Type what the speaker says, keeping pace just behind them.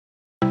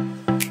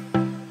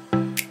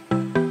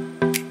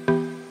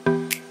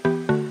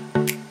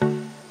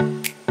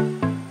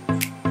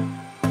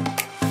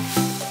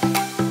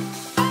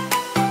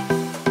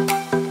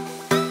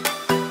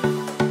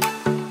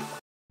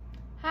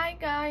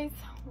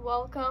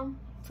welcome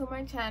to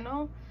my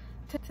channel.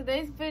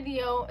 Today's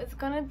video is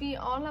gonna be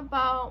all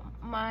about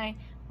my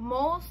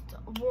most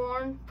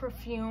worn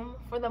perfume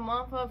for the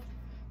month of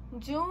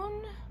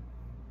June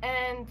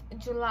and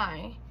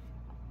July,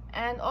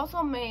 and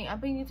also May.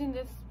 I've been using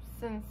this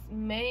since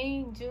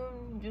May,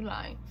 June,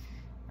 July,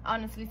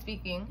 honestly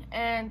speaking,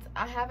 and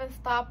I haven't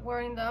stopped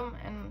wearing them.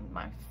 And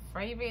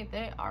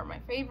they are my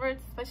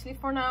favorites, especially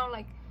for now.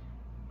 Like,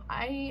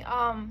 I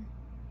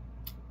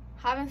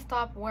haven't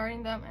stopped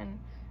wearing them,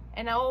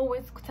 and I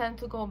always tend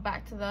to go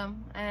back to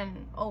them,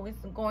 and always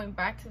going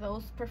back to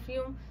those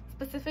perfume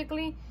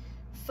specifically.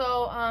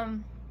 So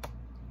I'm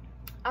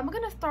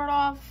gonna start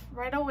off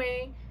right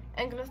away,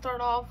 and gonna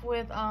start off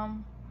with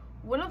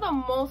one of the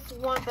most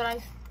ones that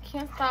I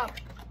can't stop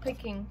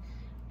picking,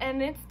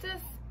 and it's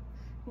this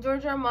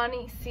Giorgio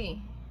Armani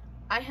C.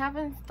 I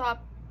haven't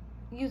stopped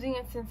using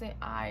it since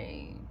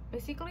I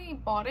basically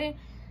bought it,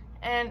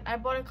 and I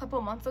bought it a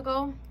couple months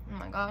ago. Oh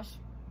my gosh,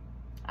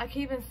 I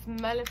can even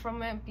smell it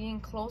from it being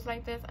closed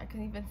like this. I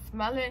can even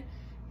smell it.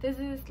 This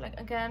is, like,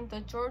 again, the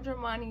Giorgio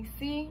Armani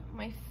C,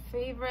 my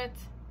favorite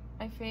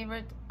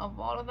of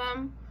all of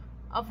them,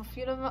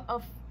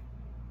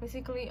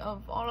 basically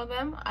of all of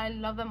them. I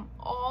love them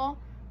all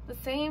the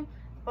same,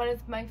 but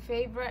it's my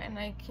favorite, and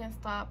I can't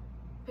stop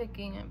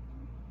picking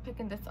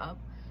this up.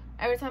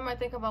 Every time I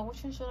think about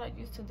which one should I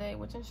use today,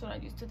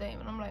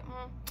 and I'm like,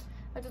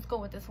 I just go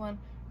with this one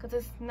because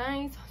it's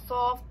nice,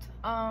 soft,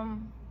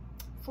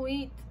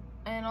 sweet,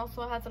 and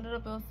also has a little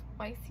bit of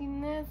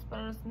spiciness, but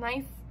it's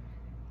nice,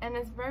 and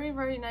it's very,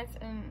 very nice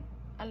and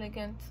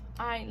elegant.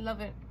 I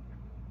love it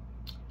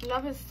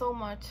so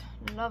much.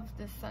 Love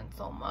this scent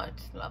so much.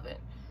 Love it.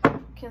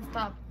 Can't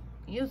stop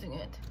using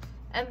it.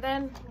 And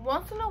then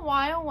once in a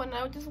while, when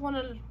I just want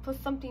to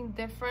put something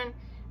different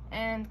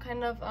and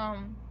kind of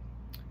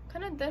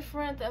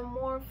different and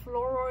more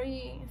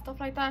floral-y and stuff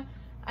like that,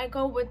 I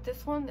go with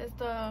this one. It's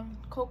the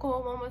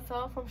Coco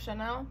Momacel from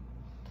Chanel.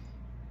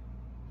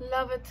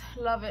 Love it,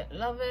 love it,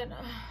 love it.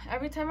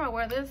 Every time I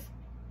wear this,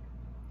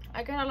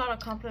 I get a lot of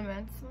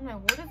compliments. I'm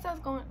like, what is that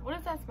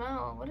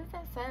smell? What is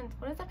that scent?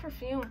 What is that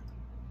perfume?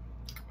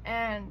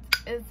 And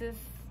it's this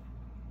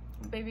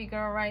baby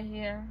girl right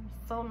here.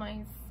 So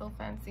nice, so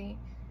fancy,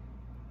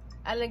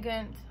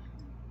 elegant.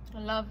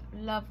 Love,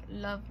 love,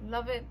 love,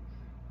 love it.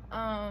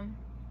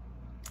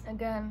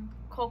 Again,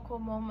 Coco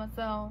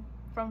Momacel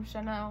from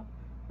Chanel.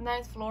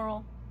 Nice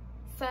floral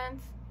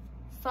scent.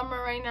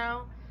 Summer right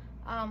now.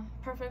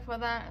 Perfect for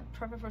that.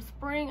 Perfect for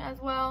spring as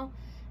well,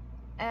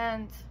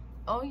 and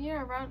all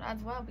year around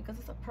as well, because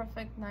it's a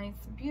perfect, nice,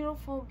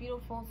 beautiful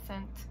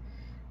scent,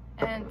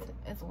 and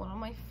it's one of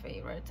my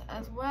favorites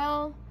as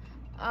well.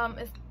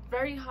 It's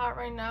very hot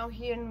right now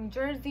here in New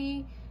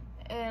Jersey,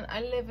 and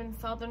I live in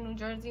southern New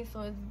Jersey,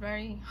 so it's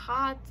very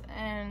hot,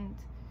 and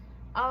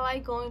I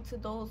like going to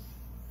those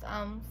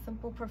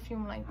simple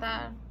perfume like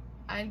that.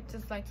 I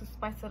just like to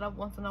spice it up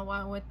once in a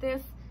while with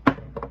this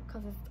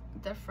because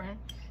it's different.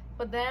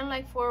 But then,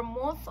 like, for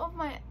most of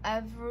my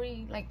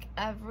every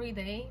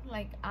day,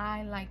 like,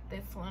 I like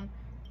this one.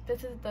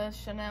 This is the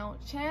Chanel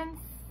Chance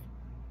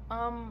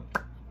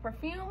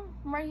perfume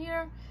right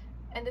here,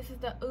 and this is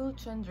the Eau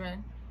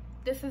Tendre.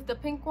 This is the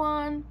pink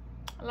one.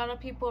 A lot of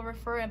people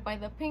refer it by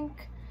the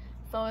pink,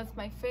 so it's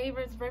my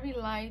favorite. It's very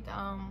light,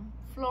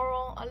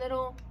 floral, a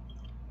little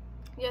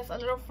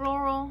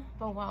floral,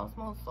 but wow, it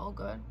smells so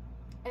good,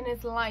 and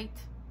it's light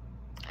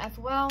as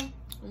well.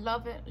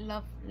 Love it,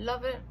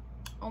 love it.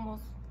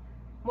 Almost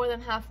more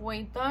than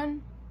halfway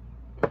done,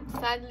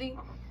 sadly.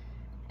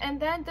 And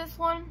then this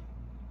one,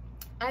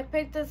 I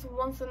picked this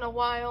once in a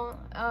while.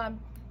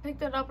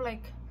 Picked it up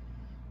like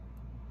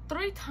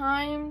 3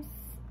 times,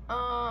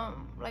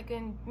 like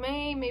in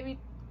May, maybe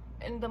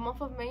in the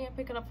month of May I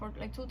picked it up for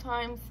like 2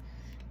 times,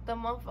 the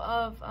month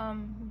of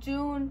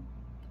June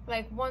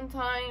like 1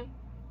 time,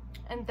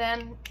 and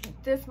then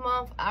this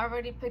month I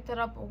already picked it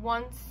up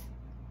once.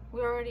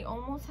 We're already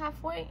almost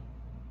halfway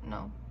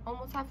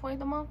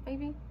the month,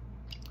 maybe.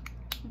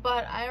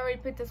 But I already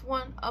picked this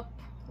one up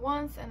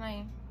once, and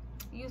I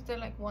used it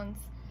like once.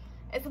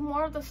 It's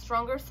more of the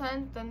stronger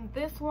scent than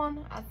this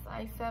one. As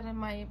I said in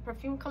my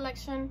perfume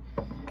collection,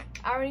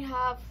 I already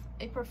have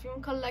a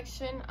perfume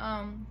collection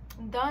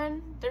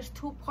done. There's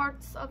 2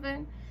 parts of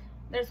it.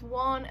 There's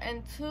 1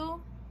 and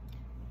 2,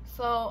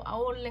 so I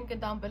will link it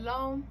down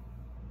below.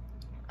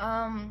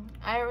 I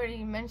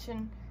already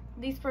mentioned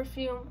these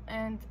perfume,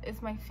 and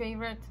it's my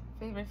favorite.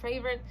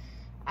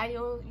 I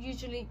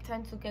usually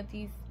tend to get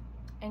these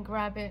and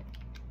grab it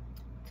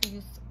to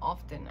use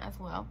often as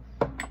well.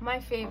 My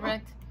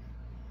favorite.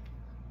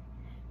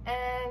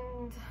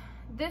 And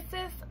this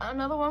is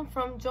another one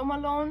from Jo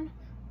Malone.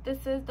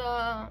 This is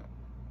the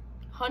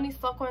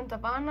Honeysuckle and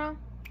Havana.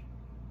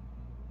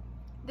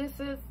 This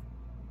is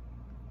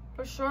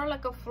for sure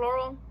like a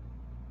floral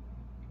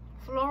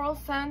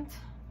scent.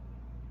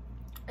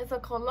 It's a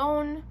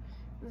cologne.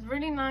 It's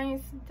really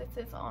nice. This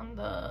is on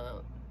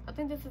the, I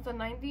think this is a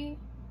 90.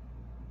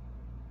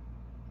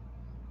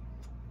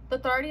 The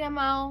 30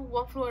 ml,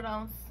 1 fluid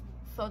ounce.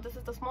 So this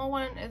is the small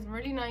one. It's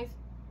really nice.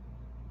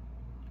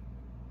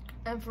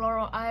 and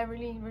floral. I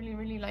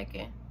really like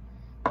it.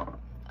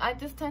 I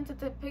just tend to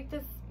pick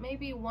this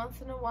maybe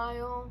once in a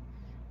while.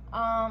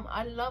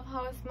 I love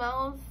how it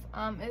smells.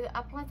 It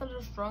applies a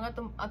little strong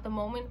at the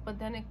moment, but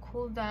then it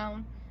cools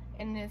down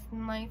and it's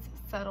nice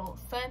settled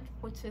scent,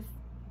 which is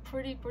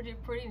pretty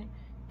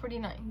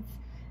nice.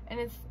 And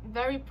it's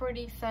very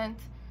pretty scent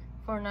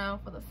for now,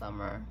 for the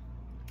summer.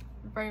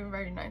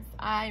 Very nice.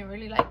 I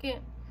really like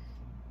it.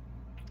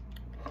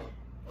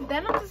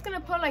 Then I'm just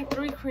gonna put like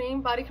 3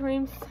 body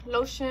creams,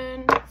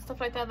 lotion, stuff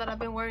like that I've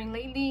been wearing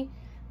lately.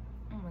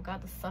 Oh my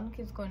god, the sun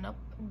keeps going up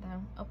and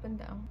down, up and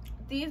down.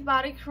 These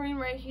body cream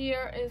right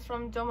here is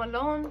from Jo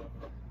Malone.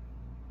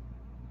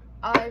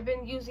 I've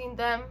been using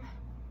them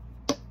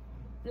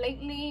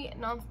lately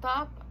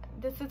non-stop.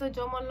 This is a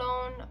Jo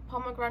Malone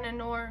pomegranate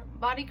noir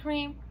body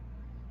cream.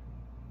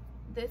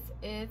 This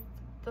is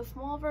the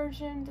small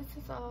version. This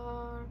is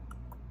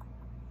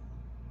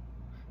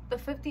the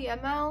 50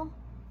 ml.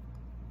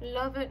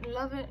 Love it.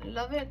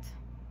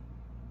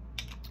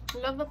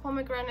 Love the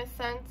pomegranate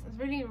scent. It's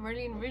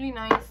really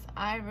nice.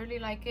 I really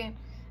like it.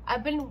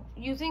 I've been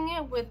using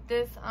it with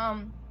this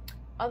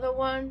other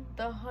one,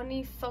 the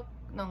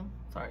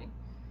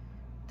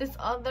this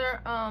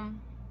other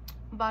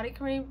body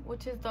cream,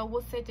 which is the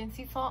wood sage and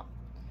sea salt.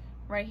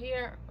 Right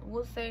here,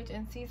 wood sage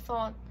and sea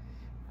salt.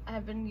 I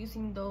have been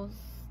using those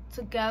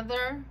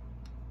together.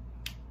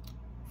 It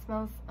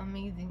smells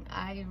amazing.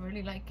 I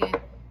really like it.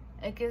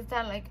 It gives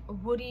that like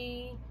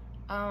woody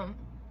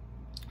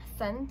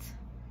scent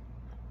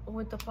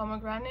with the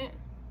pomegranate.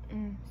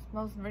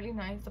 Smells really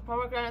nice. The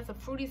pomegranate is a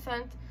fruity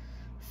scent,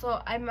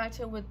 so I match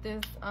it with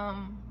this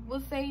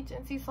wood sage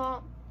and sea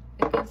salt.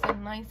 It gives a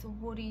nice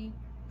woody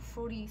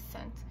fruity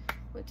scent,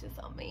 which is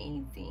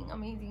amazing.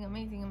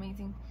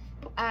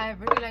 I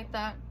really like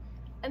that.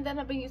 And then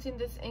I've been using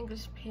this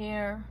English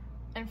pear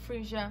and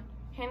freesia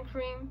hand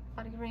cream,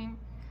 body cream,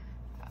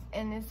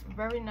 and it's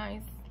very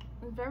nice.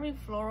 It's very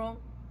floral.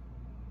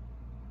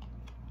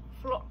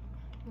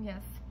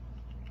 Yes,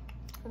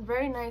 it's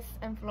very nice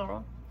and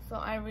floral. So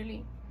I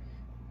really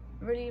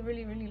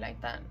like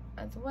that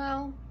as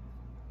well.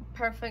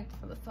 Perfect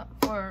for the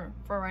for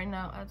right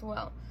now as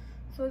well.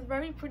 So it's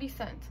very pretty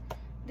scent.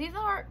 These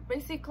are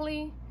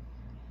basically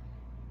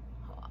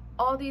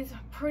all these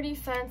pretty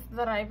scents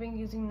that I've been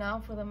using now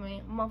for the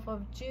month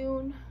of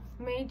June,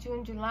 May,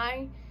 June,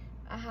 July.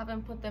 I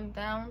haven't put them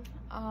down.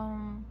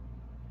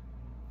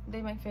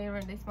 They're my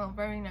favorite. They smell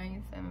very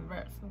nice and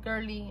very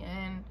girly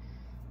and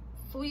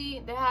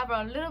sweet. They have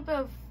a little bit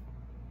of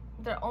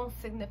their own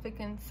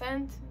significant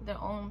scent,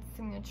 their own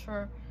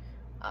signature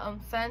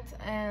scent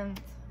and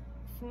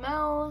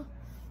smell.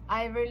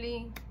 I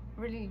really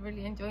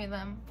enjoy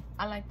them.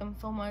 I like them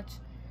so much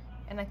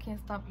and I can't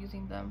stop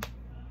using them.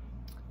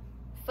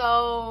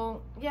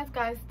 So yes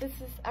guys, this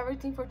is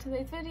everything for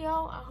today's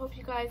video. I hope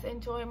you guys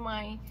enjoy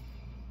my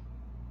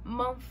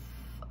month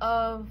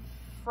of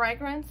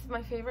fragrance,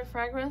 my favorite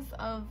fragrance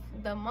of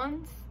the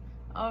months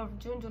of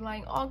June, July,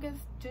 and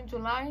August. June,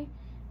 July,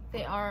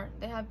 they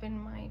have been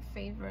my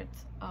favorite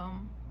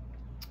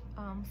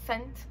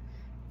scent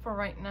for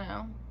right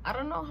now. I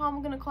don't know how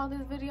I'm gonna call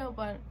this video,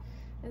 but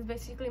it's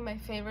basically my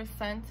favorite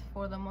scent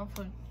for the month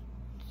of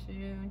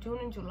June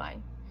and July.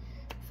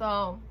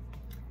 So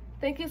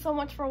thank you so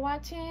much for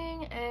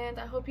watching, and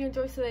I hope you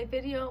enjoyed today's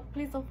video.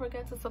 Please don't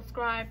forget to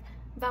subscribe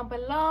down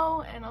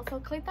below and also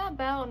click that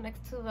bell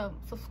next to the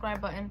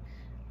subscribe button,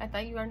 like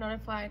that you are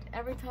notified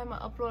every time I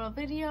upload a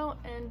video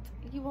and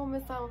you won't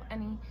miss out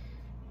any.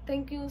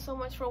 Thank you so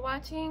much for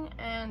watching,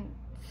 and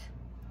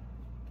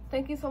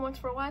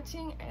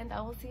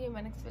I will see you in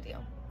my next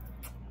video.